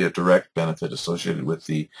 this would be a direct benefit associated with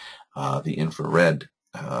the infrared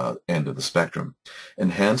end of the spectrum.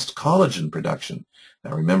 Enhanced collagen production.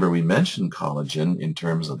 Now remember, we mentioned collagen in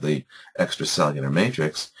terms of the extracellular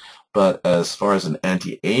matrix, but as far as an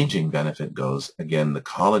anti-aging benefit goes, again, the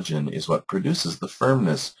collagen is what produces the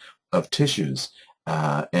firmness of tissues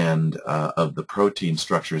and of the protein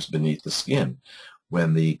structures beneath the skin.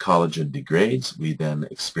 When the collagen degrades, we then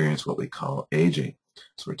experience what we call aging.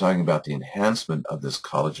 So we're talking about the enhancement of this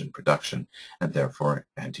collagen production and therefore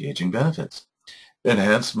anti-aging benefits.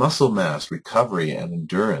 Enhanced muscle mass, recovery, and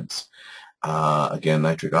endurance. Again,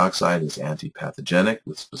 nitric oxide is anti-pathogenic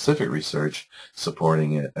with specific research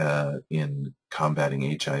supporting it in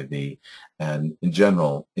combating HIV, and in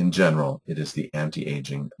general, it is the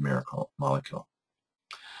anti-aging miracle molecule.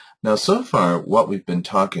 Now, so far, what we've been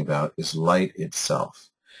talking about is light itself,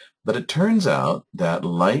 but it turns out that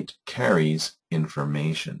light carries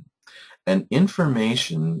information, and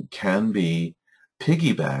information can be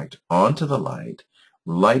piggybacked onto the light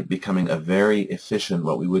becoming a very efficient,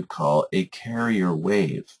 what we would call a carrier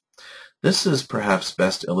wave. This is perhaps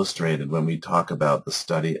best illustrated when we talk about the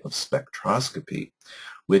study of spectroscopy,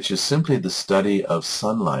 which is simply the study of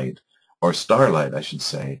sunlight, or starlight, I should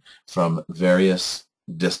say, from various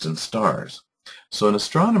distant stars. So an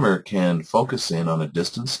astronomer can focus in on a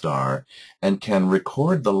distant star and can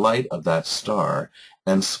record the light of that star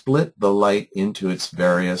and split the light into its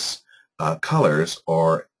various colors,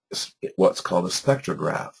 or what's called a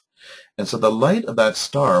spectrograph. And so the light of that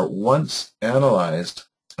star, once analyzed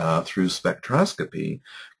through spectroscopy,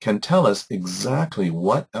 can tell us exactly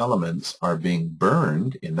what elements are being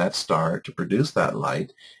burned in that star to produce that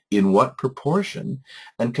light, in what proportion,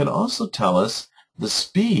 and can also tell us the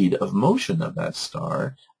speed of motion of that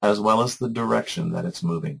star, as well as the direction that it's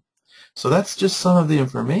moving. So that's just some of the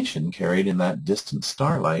information carried in that distant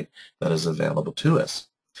starlight that is available to us.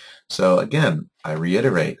 So again, I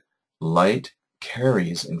reiterate, light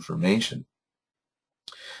carries information.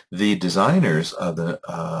 The designers of the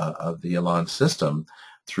Elan system,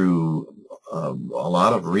 through a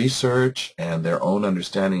lot of research and their own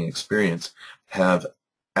understanding and experience, have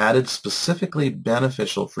added specifically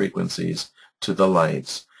beneficial frequencies to the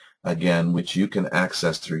lights, again, which you can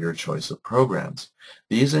access through your choice of programs.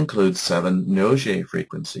 These include 7 Nogier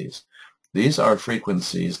frequencies. These are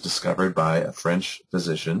frequencies discovered by a French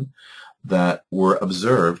physician that were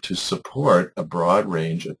observed to support a broad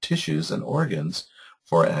range of tissues and organs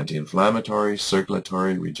for anti-inflammatory,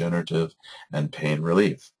 circulatory, regenerative, and pain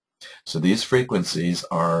relief. So these frequencies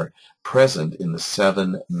are present in the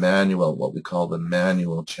 7 manual, what we call the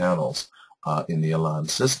manual channels in the Elan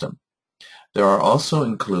system. There are also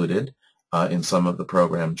included in some of the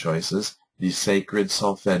program choices the sacred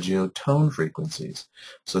solfeggio tone frequencies.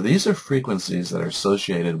 So these are frequencies that are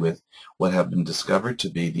associated with what have been discovered to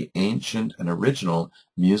be the ancient and original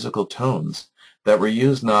musical tones that were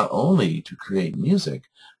used not only to create music,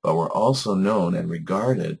 but were also known and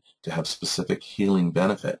regarded to have specific healing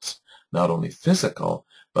benefits, not only physical,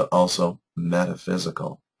 but also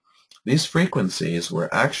metaphysical. These frequencies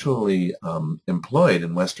were actually employed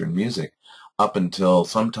in Western music up until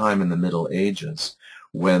sometime in the Middle Ages,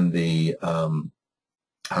 when the,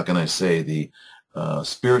 how can I say, the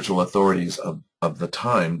spiritual authorities of the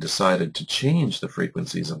time decided to change the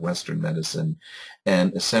frequencies of Western medicine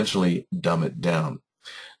and essentially dumb it down.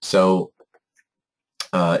 So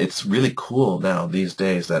it's really cool now these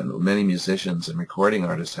days that many musicians and recording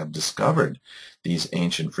artists have discovered these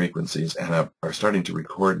ancient frequencies and are starting to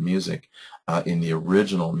record music in the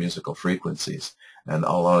original musical frequencies. And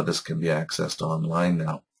a lot of this can be accessed online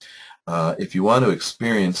now. If you want to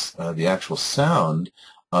experience the actual sound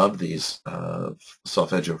of these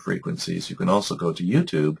solfeggio frequencies, you can also go to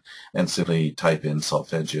YouTube and simply type in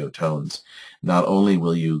solfeggio tones. Not only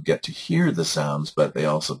will you get to hear the sounds, but they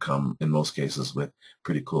also come, in most cases, with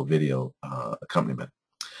pretty cool video accompaniment.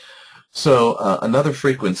 So another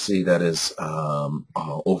frequency that is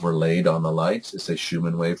overlaid on the lights is a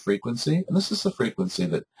Schumann wave frequency, and this is a frequency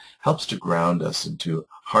that helps to ground us and to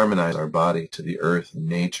harmonize our body to the earth and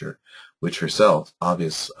nature, which herself,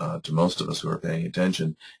 obvious to most of us who are paying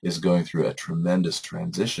attention, is going through a tremendous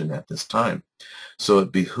transition at this time. So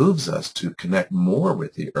it behooves us to connect more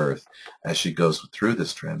with the earth as she goes through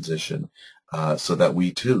this transition, so that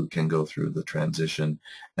we too can go through the transition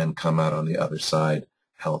and come out on the other side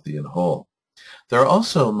healthy and whole. There are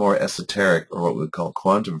also more esoteric, or what we call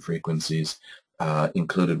quantum frequencies,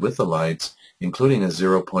 included with the lights, including a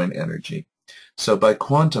zero-point energy. So by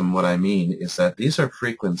quantum, what I mean is that these are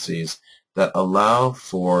frequencies that allow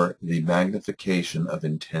for the magnification of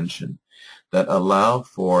intention, that allow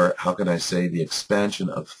for, how can I say, the expansion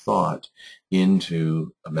of thought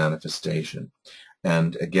into a manifestation.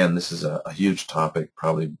 And again, this is a huge topic,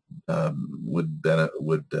 probably would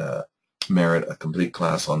merit a complete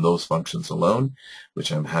class on those functions alone,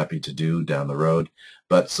 which I'm happy to do down the road.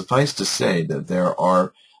 But suffice to say that there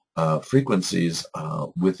are frequencies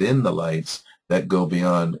within the lights that go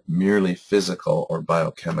beyond merely physical or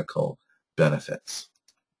biochemical benefits.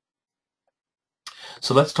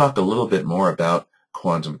 So let's talk a little bit more about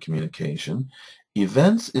quantum communication.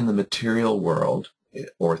 Events in the material world,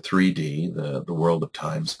 or 3D, the world of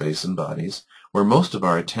time, space, and bodies, where most of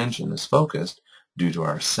our attention is focused, due to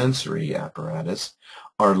our sensory apparatus,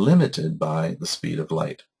 are limited by the speed of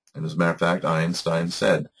light. And as a matter of fact, Einstein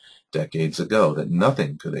said decades ago that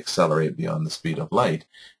nothing could accelerate beyond the speed of light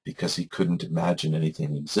because he couldn't imagine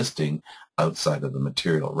anything existing outside of the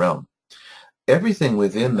material realm. Everything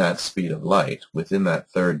within that speed of light, within that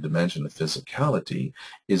third dimension of physicality,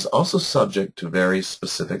 is also subject to very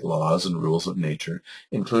specific laws and rules of nature,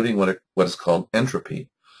 including what is called entropy.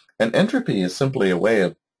 And entropy is simply a way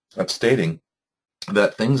of stating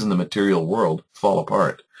that things in the material world fall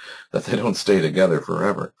apart, that they don't stay together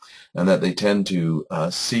forever, and that they tend to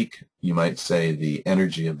seek, you might say, the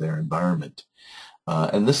energy of their environment.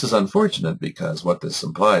 And this is unfortunate because what this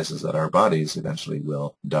implies is that our bodies eventually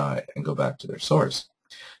will die and go back to their source.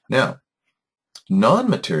 Now,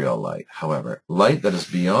 non-material light, however, light that is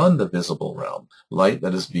beyond the visible realm, light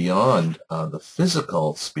that is beyond the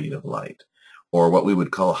physical speed of light, or what we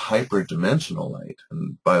would call hyperdimensional light.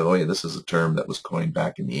 And by the way, this is a term that was coined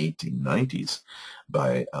back in the 1890s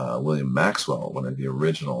by William Maxwell, one of the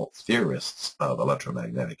original theorists of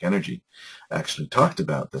electromagnetic energy, actually talked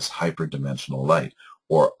about this hyperdimensional light,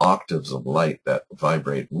 or octaves of light that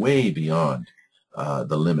vibrate way beyond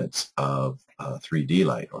the limits of 3D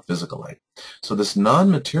light or physical light. So this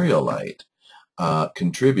non-material light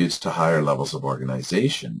contributes to higher levels of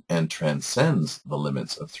organization and transcends the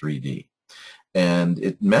limits of 3D. And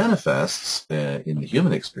it manifests in the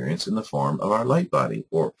human experience in the form of our light body,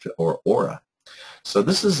 or aura. So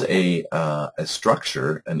this is a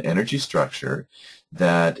structure, an energy structure,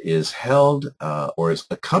 that is held or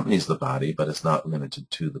accompanies the body, but is not limited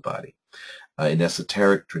to the body. In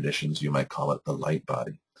esoteric traditions, you might call it the light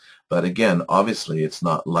body. But again, obviously, it's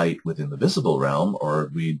not light within the visible realm, or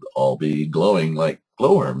we'd all be glowing like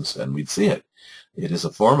glowworms, and we'd see it. It is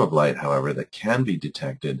a form of light, however, that can be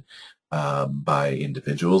detected by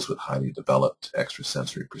individuals with highly developed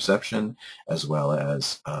extrasensory perception, as well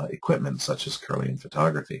as equipment such as Kirlian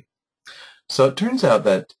photography. So it turns out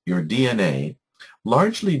that your DNA,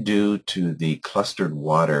 largely due to the clustered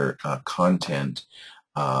water content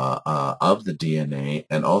of the DNA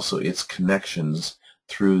and also its connections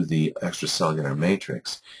through the extracellular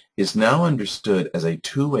matrix, is now understood as a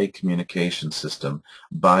two-way communication system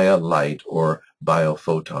via light or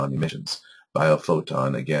biophoton emissions.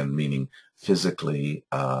 Biophoton, again, meaning physically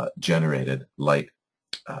generated light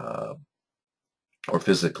or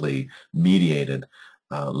physically mediated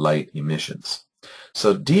light emissions.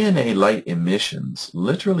 So DNA light emissions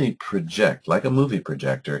literally project, like a movie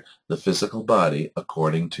projector, the physical body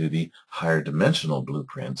according to the higher dimensional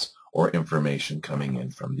blueprints or information coming in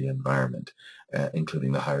from the environment,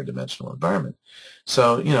 including the higher dimensional environment.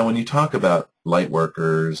 So, you know, when you talk about light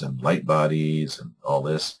workers and light bodies and all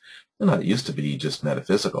this, you know, it used to be just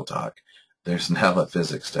metaphysical talk. There's now a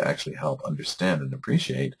physics to actually help understand and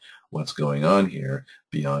appreciate what's going on here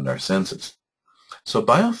beyond our senses. So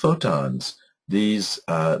biophotons, these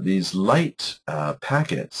light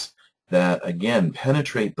packets that, again,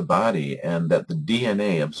 penetrate the body and that the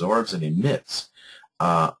DNA absorbs and emits,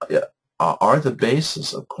 are the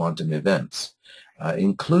basis of quantum events,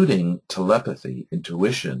 including telepathy,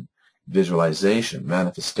 intuition, visualization,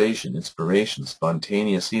 manifestation, inspiration,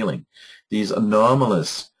 spontaneous healing. These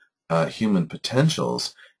anomalous human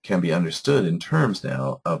potentials can be understood in terms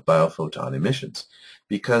now of biophoton emissions,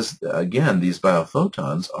 because, again, these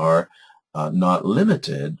biophotons are not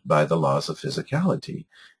limited by the laws of physicality.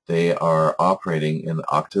 They are operating in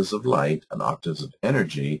octaves of light and octaves of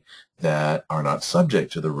energy that are not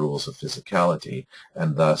subject to the rules of physicality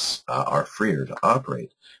and thus are freer to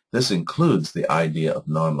operate. This includes the idea of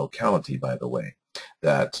non-locality, by the way,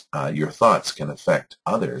 that your thoughts can affect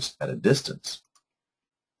others at a distance.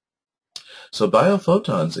 So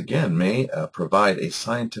biophotons, again, may provide a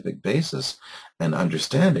scientific basis and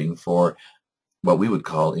understanding for what we would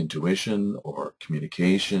call intuition or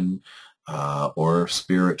communication or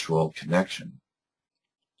spiritual connection.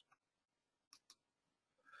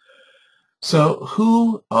 So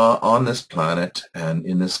who on this planet and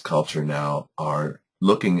in this culture now are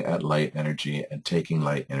looking at light energy and taking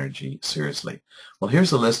light energy seriously? Well,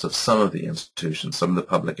 here's a list of some of the institutions, some of the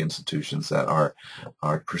public institutions that are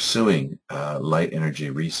pursuing light energy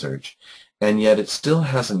research, and yet it still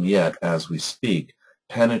hasn't yet, as we speak,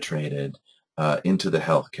 penetrated into the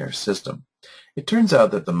healthcare system. It turns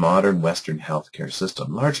out that the modern Western healthcare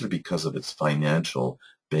system, largely because of its financial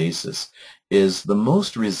basis, is the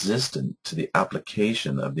most resistant to the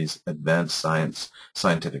application of these advanced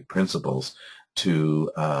scientific principles to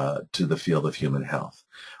the field of human health.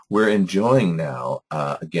 We're enjoying now,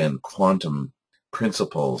 again, quantum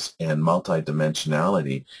principles and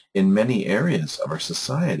multidimensionality in many areas of our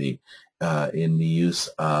society in the use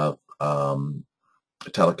of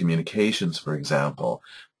telecommunications, for example,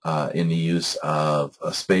 in the use of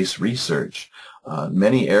space research,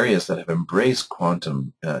 many areas that have embraced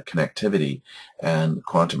quantum connectivity and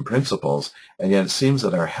quantum principles, and yet it seems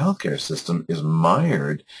that our healthcare system is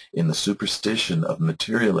mired in the superstition of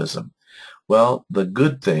materialism. Well, the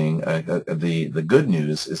good thing, the good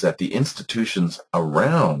news is that the institutions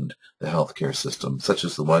around the healthcare system, such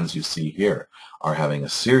as the ones you see here, are having a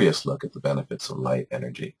serious look at the benefits of light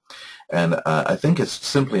energy. And I think it's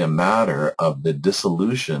simply a matter of the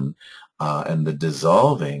dissolution and the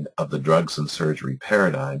dissolving of the drugs and surgery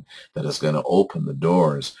paradigm that is going to open the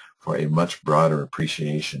doors for a much broader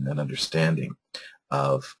appreciation and understanding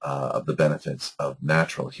of the benefits of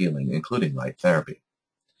natural healing, including light therapy.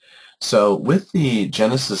 So with the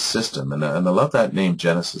Genesis system, and I love that name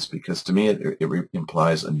Genesis because to me it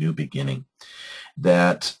implies a new beginning,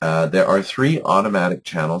 that there are 3 automatic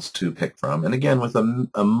channels to pick from, and again with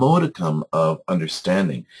a modicum of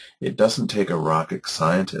understanding. It doesn't take a rocket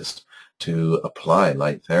scientist to apply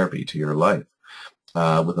light therapy to your life.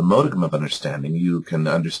 With a modicum of understanding, you can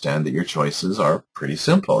understand that your choices are pretty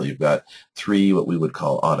simple. You've got 3 what we would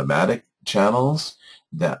call automatic channels,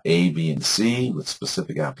 that A, B, and C with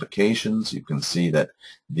specific applications. You can see that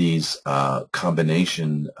these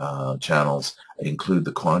combination channels include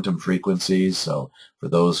the quantum frequencies. So for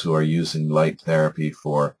those who are using light therapy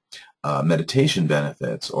for meditation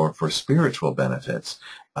benefits or for spiritual benefits,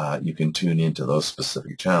 you can tune into those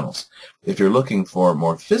specific channels. If you're looking for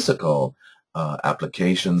more physical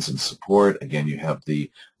applications and support, again, you have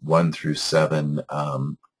the 1 through 7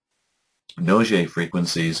 Nogier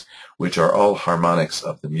frequencies, which are all harmonics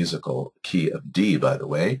of the musical key of D, by the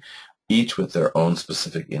way, each with their own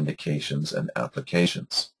specific indications and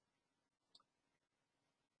applications.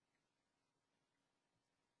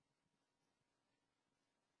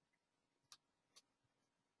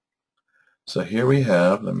 So here we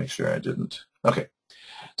have, let me make sure I didn't, okay.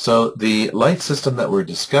 So the light system that we're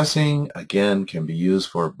discussing, again, can be used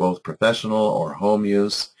for both professional or home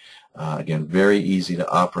use. Again, very easy to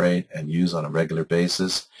operate and use on a regular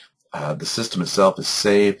basis. The system itself is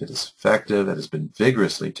safe, it is effective, it has been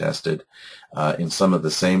vigorously tested in some of the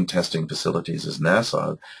same testing facilities as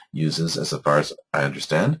NASA uses, as far as I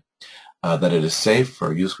understand. That it is safe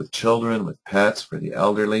for use with children, with pets, for the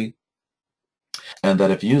elderly, and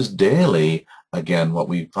that if used daily, again, what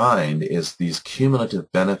we find is these cumulative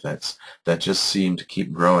benefits that just seem to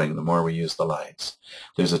keep growing the more we use the lights.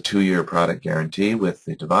 There's a 2-year product guarantee with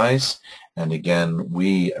the device, and again,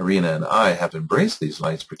 we, Arena and I, have embraced these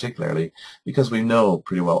lights particularly because we know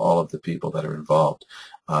pretty well all of the people that are involved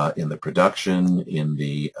in the production, in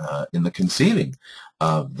the conceiving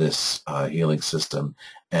of this healing system,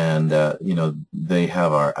 and you know, they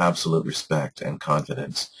have our absolute respect and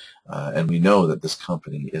confidence. And we know that this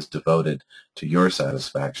company is devoted to your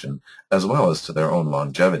satisfaction as well as to their own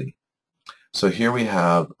longevity. So here we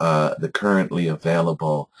have the currently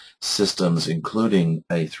available systems, including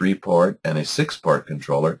a 3-port and a 6-port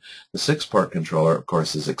controller. The 6-port controller, of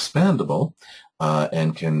course, is expandable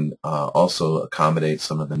and can also accommodate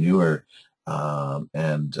some of the newer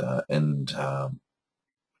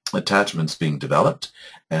attachments being developed,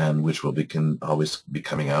 and which will always be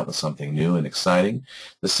coming out with something new and exciting.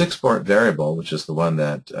 The 6-port variable, which is the one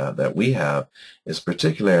that we have, is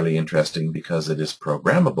particularly interesting because it is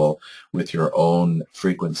programmable with your own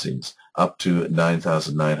frequencies up to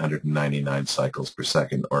 9,999 cycles per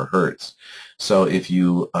second, or hertz. So if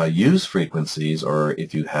you use frequencies, or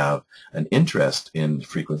if you have an interest in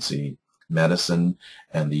frequency medicine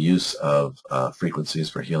and the use of frequencies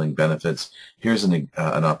for healing benefits, here's an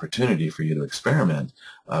opportunity for you to experiment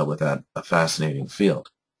with that fascinating field.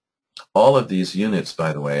 All of these units,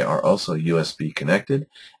 by the way, are also USB connected,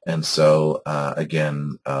 and so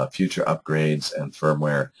again, future upgrades and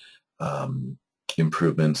firmware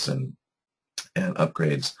improvements and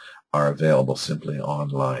upgrades are available simply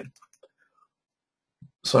online.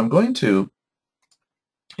 So I'm going to,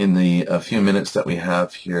 in the few minutes that we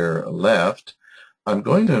have here left, I'm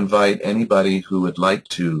going to invite anybody who would like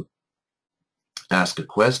to ask a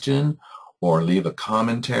question or leave a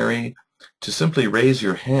commentary to simply raise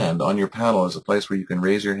your hand. On your panel is a place where you can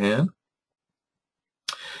raise your hand,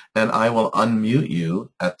 and I will unmute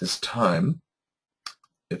you at this time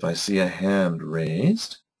if I see a hand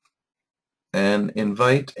raised, and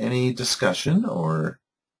invite any discussion or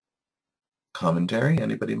commentary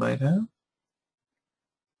anybody might have.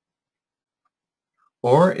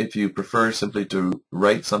 Or if you prefer simply to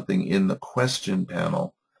write something in the question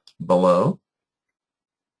panel below,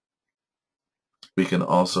 we can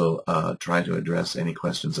also try to address any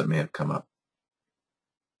questions that may have come up.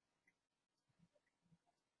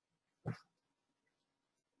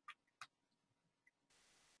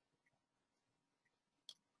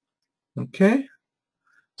 Okay,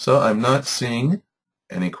 so I'm not seeing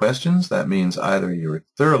any questions. That means either you're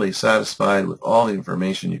thoroughly satisfied with all the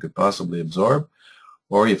information you could possibly absorb,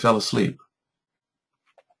 or you fell asleep.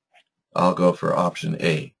 I'll go for option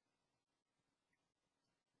A.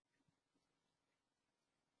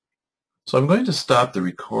 So I'm going to stop the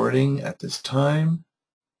recording at this time.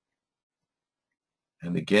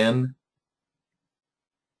 And again,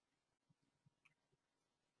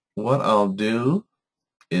 what I'll do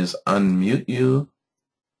is unmute you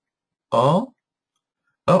all.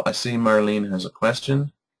 Oh, I see Marlene has a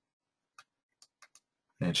question,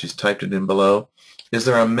 and she's typed it in below. Is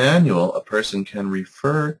there a manual a person can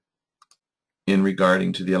refer in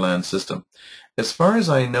regarding to the Elan system? As far as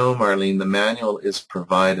I know, Marlene, the manual is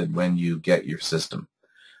provided when you get your system.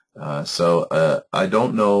 So I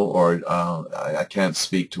don't know, or I can't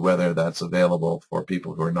speak to whether that's available for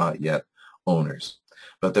people who are not yet owners.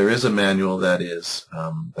 But there is a manual that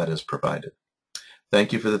is provided.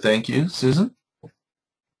 Thank you for the thank you, Susan.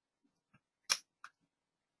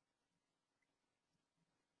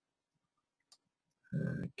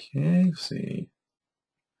 Okay, let's see.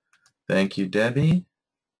 Thank you, Debbie,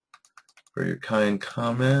 for your kind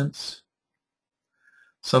comments.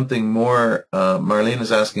 Something more, Marlene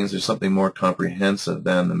is asking, is there something more comprehensive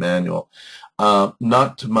than the manual?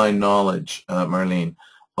 Not to my knowledge, Marlene,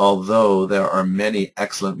 although there are many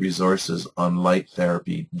excellent resources on light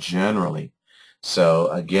therapy generally. So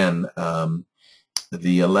again,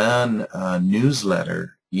 the Elan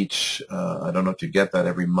newsletter, I don't know if you get that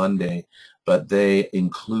every Monday, but they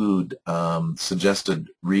include suggested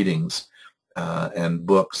readings and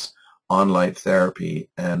books on light therapy.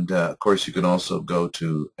 And of course, you can also go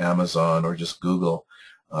to Amazon or just Google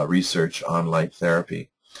research on light therapy.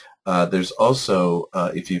 There's also,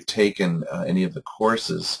 if you've taken any of the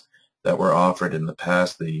courses that were offered in the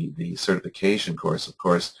past, the certification course, of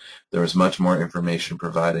course, there is much more information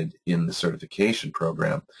provided in the certification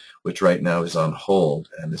program, which right now is on hold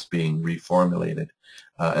and is being reformulated.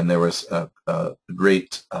 And there was a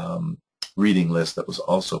great reading list that was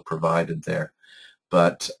also provided there.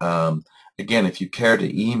 But again, if you care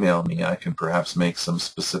to email me, I can perhaps make some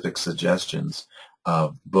specific suggestions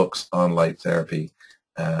of books on light therapy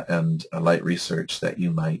and light research that you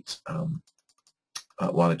might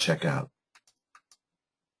want to check out.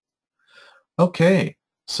 Okay,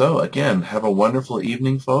 so again, have a wonderful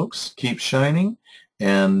evening, folks. Keep shining,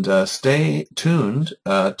 and stay tuned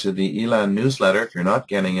to the Elan newsletter. If you're not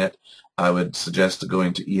getting it, I would suggest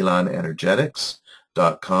going to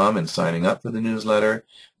elanenergetics.com and signing up for the newsletter.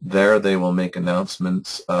 There they will make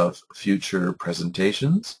announcements of future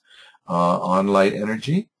presentations on light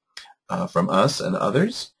energy from us and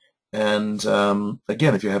others. And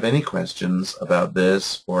again, if you have any questions about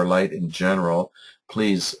this or light in general,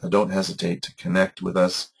 please don't hesitate to connect with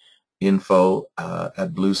us, info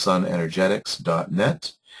at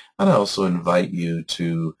bluesunenergetics.net. And I also invite you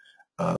to